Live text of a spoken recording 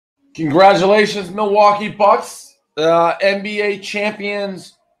Congratulations, Milwaukee Bucks. NBA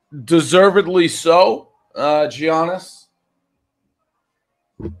champions, deservedly so. Giannis,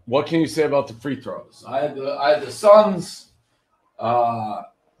 what can you say about the free throws? I had the Suns.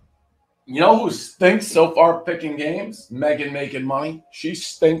 You know who stinks so far picking games? Megan making money. She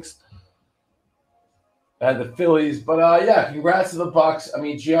stinks. I had the Phillies. But, yeah, congrats to the Bucks. I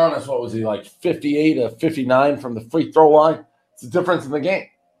mean, Giannis, what was he, like 58 to 59 from the free throw line? It's a difference in the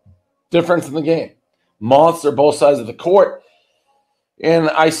game. Monster, both sides of the court. And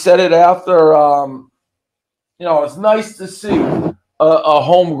I said it after, it's nice to see a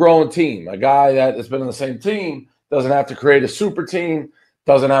homegrown team, a guy that has been in the same team, doesn't have to create a super team,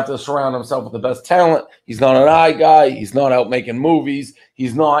 doesn't have to surround himself with the best talent. He's not an eye guy. He's not out making movies.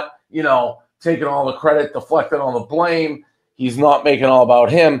 He's not, taking all the credit, deflecting all the blame. He's not making all about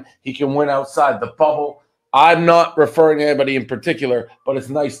him. He can win outside the bubble. I'm not referring to anybody in particular, but it's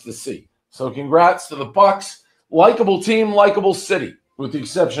nice to see. So congrats to the Bucks. Likeable team, likeable city, with the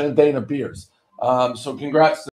exception of Dana Beers. So congrats to